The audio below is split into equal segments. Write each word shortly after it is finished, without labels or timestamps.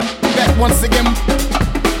once again,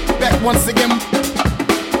 back once again,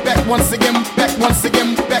 back once again, back once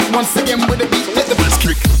again, back once again with a beat. Let the bass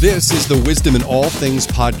kick. This is the Wisdom in All Things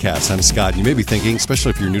podcast. I'm Scott. You may be thinking,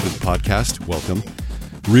 especially if you're new to the podcast, welcome.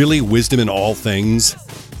 Really, wisdom in all things?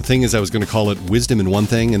 The thing is, I was going to call it wisdom in one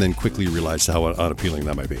thing and then quickly realized how unappealing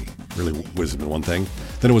that might be. Really, wisdom in one thing.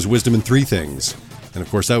 Then it was wisdom in three things. And of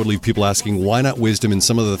course, that would leave people asking, why not wisdom in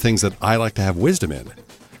some of the things that I like to have wisdom in?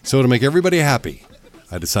 So to make everybody happy,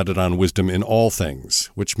 I decided on wisdom in all things,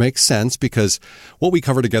 which makes sense because what we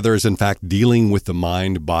cover together is in fact dealing with the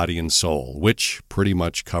mind, body, and soul, which pretty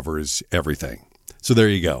much covers everything. So there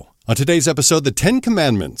you go. On today's episode, the 10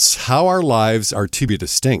 Commandments, how our lives are to be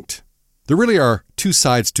distinct. There really are two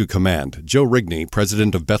sides to command. Joe Rigney,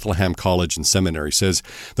 president of Bethlehem College and Seminary, says,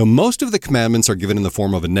 though most of the commandments are given in the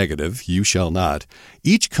form of a negative, you shall not,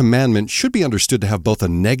 each commandment should be understood to have both a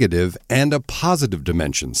negative and a positive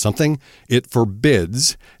dimension, something it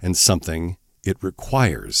forbids and something it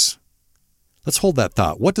requires. Let's hold that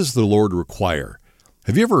thought. What does the Lord require?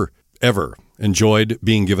 Have you ever enjoyed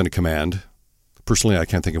being given a command? Personally, I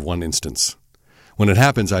can't think of one instance. When it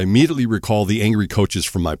happens, I immediately recall the angry coaches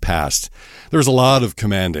from my past. There's a lot of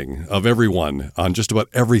commanding of everyone on just about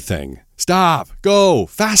everything. Stop, go,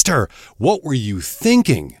 faster. What were you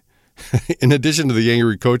thinking? In addition to the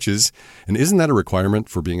angry coaches, and isn't that a requirement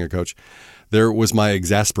for being a coach? There was my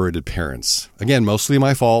exasperated parents. Again, mostly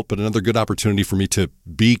my fault, but another good opportunity for me to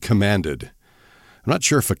be commanded. I'm not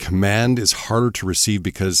sure if a command is harder to receive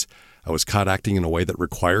because I was caught acting in a way that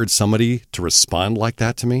required somebody to respond like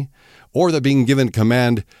that to me, or that being given a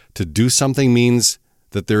command to do something means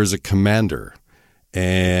that there is a commander,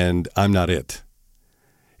 and I'm not it.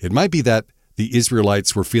 It might be that the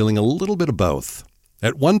Israelites were feeling a little bit of both.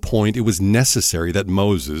 At one point, it was necessary that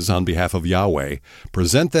Moses, on behalf of Yahweh,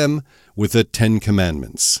 present them with the 10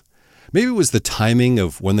 Commandments. Maybe it was the timing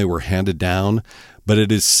of when they were handed down, but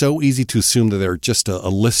it is so easy to assume that they're just a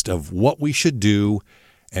list of what we should do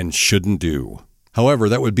and shouldn't do. However,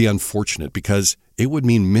 that would be unfortunate because it would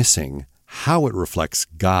mean missing how it reflects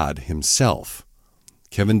God himself.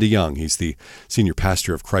 Kevin DeYoung, he's the senior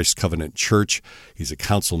pastor of Christ Covenant Church. He's a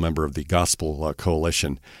council member of the Gospel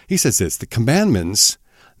Coalition. He says this, the commandments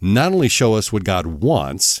not only show us what God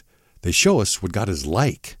wants, they show us what God is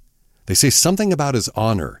like. They say something about his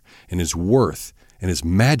honor and his worth and his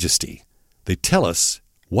majesty. They tell us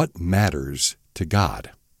what matters to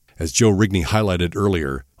God. As Joe Rigney highlighted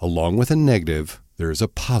earlier, along with a negative, there is a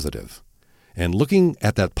positive. And looking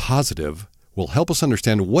at that positive will help us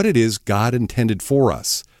understand what it is God intended for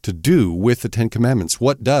us to do with the 10 Commandments.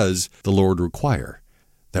 What does the Lord require?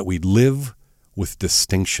 That we live with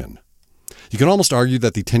distinction. You can almost argue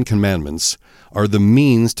that the 10 Commandments are the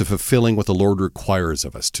means to fulfilling what the Lord requires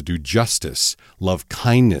of us, to do justice, love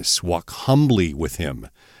kindness, walk humbly with him.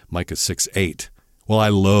 Micah 6:8. Well, I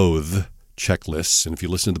loathe checklists, and if you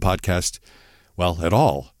listen to the podcast, well, at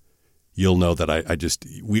all, you'll know that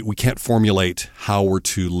we can't formulate how we're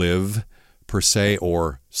to live per se,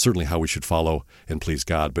 or certainly how we should follow and please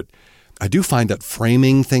God. But I do find that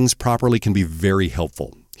framing things properly can be very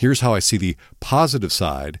helpful. Here's how I see the positive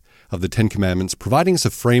side of the 10 Commandments, providing us a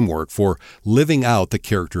framework for living out the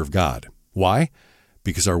character of God. Why?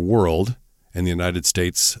 Because our world, and the United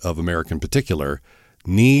States of America in particular,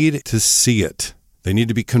 need to see it. They need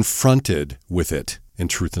to be confronted with it in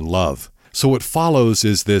truth and love. So what follows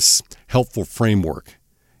is this helpful framework.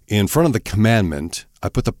 In front of the commandment, I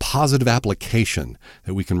put the positive application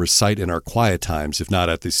that we can recite in our quiet times, if not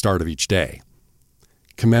at the start of each day.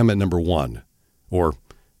 Commandment number 1, or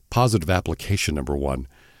positive application number 1,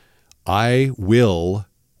 I will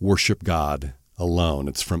worship God alone.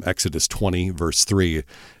 It's from Exodus 20, verse 3,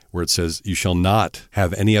 where it says, you shall not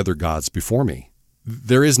have any other gods before me.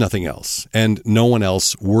 There is nothing else, and no one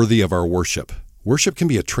else worthy of our worship. Worship can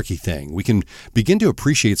be a tricky thing. We can begin to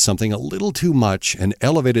appreciate something a little too much and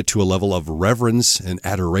elevate it to a level of reverence and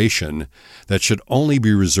adoration that should only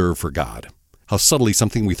be reserved for God. How subtly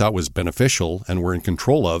something we thought was beneficial and were in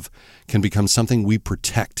control of can become something we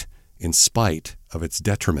protect in spite of its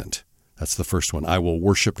detriment. That's the first one. I will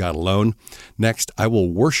worship God alone. Next, I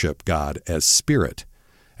will worship God as spirit.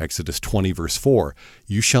 Exodus 20, verse 4,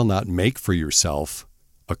 you shall not make for yourself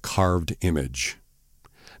a carved image.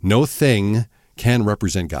 No thing can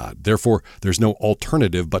represent God. Therefore, there's no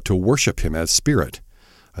alternative but to worship him as spirit.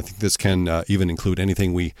 I think this can even include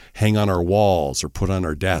anything we hang on our walls or put on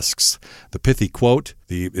our desks. The pithy quote,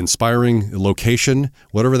 the inspiring location,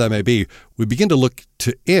 whatever that may be, we begin to look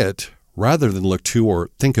to it rather than look to or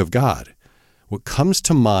think of God. What comes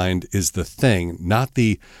to mind is the thing, not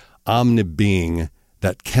the omni-being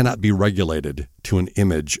that cannot be regulated to an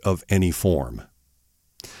image of any form.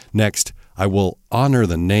 Next, I will honor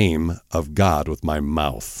the name of God with my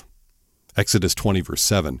mouth. Exodus 20, verse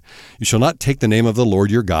 7. You shall not take the name of the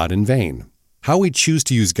Lord your God in vain. How we choose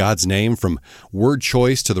to use God's name, from word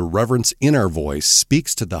choice to the reverence in our voice,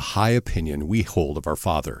 speaks to the high opinion we hold of our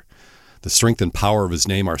Father. The strength and power of His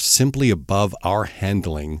name are simply above our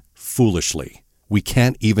handling foolishly. We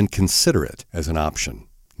can't even consider it as an option.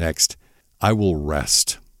 Next, I will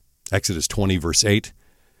rest. Exodus 20, verse 8.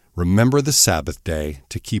 Remember the Sabbath day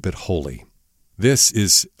to keep it holy. This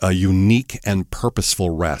is a unique and purposeful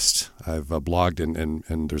rest. I've blogged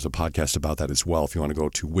and there's a podcast about that as well if you want to go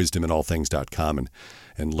to wisdominallthings.com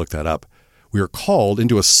and look that up. We are called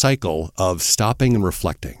into a cycle of stopping and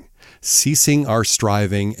reflecting, ceasing our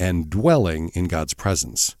striving and dwelling in God's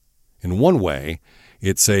presence. In one way,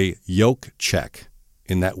 it's a yoke check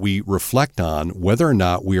in that we reflect on whether or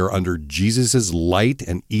not we are under Jesus' light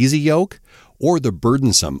and easy yoke or the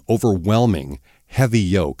burdensome, overwhelming, heavy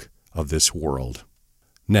yoke of this world.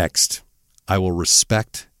 Next, I will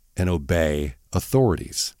respect and obey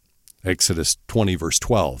authorities. Exodus 20, verse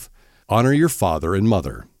 12. Honor your father and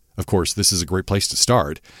mother. Of course, this is a great place to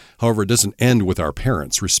start. However, it doesn't end with our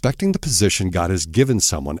parents. Respecting the position God has given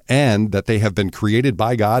someone and that they have been created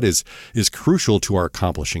by God is crucial to our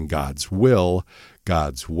accomplishing God's will,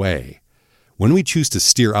 God's way. When we choose to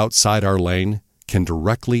steer outside our lane, can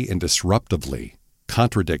directly and disruptively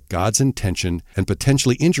contradict God's intention and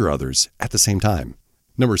potentially injure others at the same time.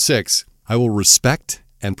 Number 6, I will respect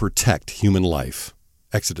and protect human life.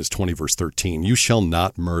 Exodus 20, verse 13. You shall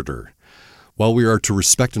not murder. While we are to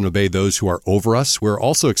respect and obey those who are over us, we are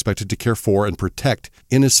also expected to care for and protect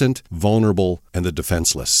innocent, vulnerable, and the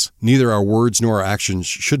defenseless. Neither our words nor our actions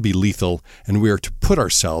should be lethal, and we are to put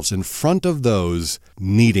ourselves in front of those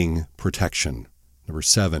needing protection. Number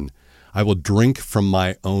 7, I will drink from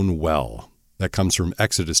my own well. That comes from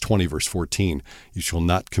Exodus 20, verse 14. You shall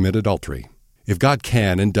not commit adultery. If God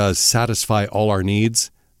can and does satisfy all our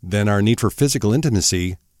needs, then our need for physical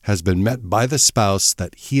intimacy has been met by the spouse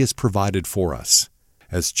that He has provided for us.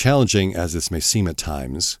 As challenging as this may seem at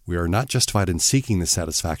times, we are not justified in seeking this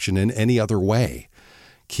satisfaction in any other way.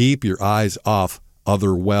 Keep your eyes off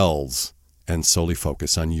other wells and solely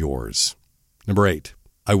focus on yours. Number 8,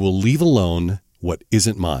 I will leave alone what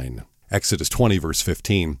isn't mine. Exodus 20, verse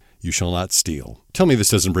 15. You shall not steal. Tell me this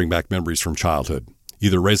doesn't bring back memories from childhood,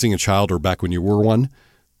 either raising a child or back when you were one.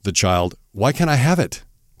 The child, why can't I have it?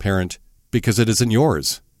 Parent, because it isn't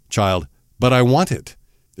yours. Child, but I want it.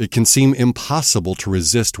 It can seem impossible to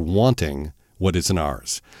resist wanting what isn't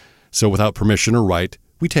ours. So without permission or right,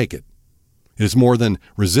 we take it. It is more than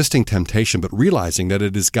resisting temptation, but realizing that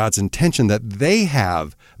it is God's intention that they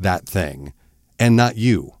have that thing and not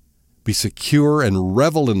you. Be secure and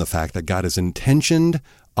revel in the fact that God has intentioned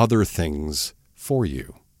other things for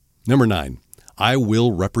you. Number 9, I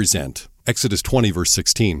will represent. Exodus 20, verse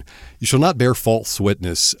 16. You shall not bear false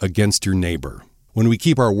witness against your neighbor. When we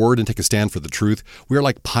keep our word and take a stand for the truth, we are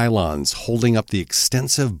like pylons holding up the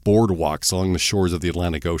extensive boardwalks along the shores of the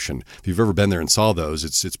Atlantic Ocean. If you've ever been there and saw those,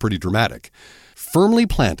 it's pretty dramatic. Firmly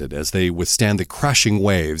planted as they withstand the crashing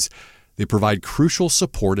waves, they provide crucial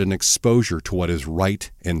support and exposure to what is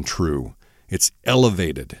right and true. It's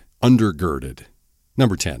elevated, undergirded.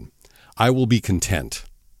 Number 10, I will be content.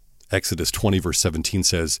 Exodus 20, verse 17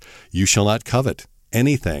 says, You shall not covet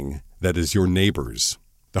anything that is your neighbor's.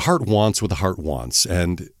 The heart wants what the heart wants,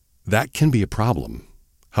 and that can be a problem.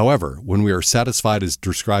 However, when we are satisfied as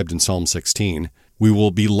described in Psalm 16, we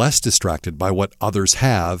will be less distracted by what others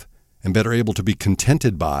have and better able to be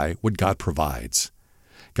contented by what God provides.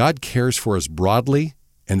 God cares for us broadly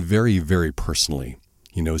and very, very personally.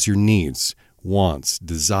 He knows your needs, wants,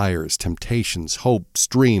 desires, temptations, hopes,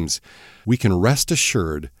 dreams. We can rest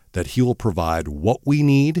assured that He will provide what we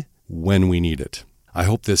need when we need it. I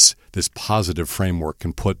hope this positive framework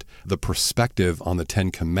can put the perspective on the Ten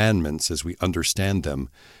Commandments as we understand them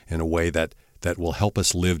in a way that will help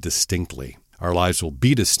us live distinctly. Our lives will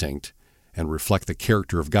be distinct and reflect the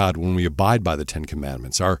character of God when we abide by the Ten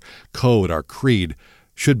Commandments. Our code, our creed,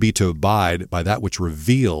 should be to abide by that which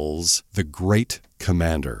reveals the great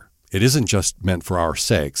commander. It isn't just meant for our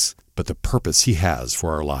sakes, but the purpose He has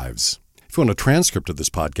for our lives. If you want a transcript of this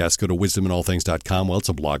podcast, go to wisdominallthings.com. Well, it's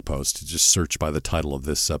a blog post. Just search by the title of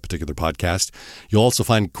this particular podcast. You'll also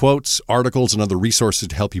find quotes, articles, and other resources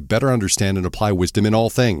to help you better understand and apply wisdom in all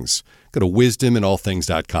things. Go to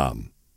wisdominallthings.com.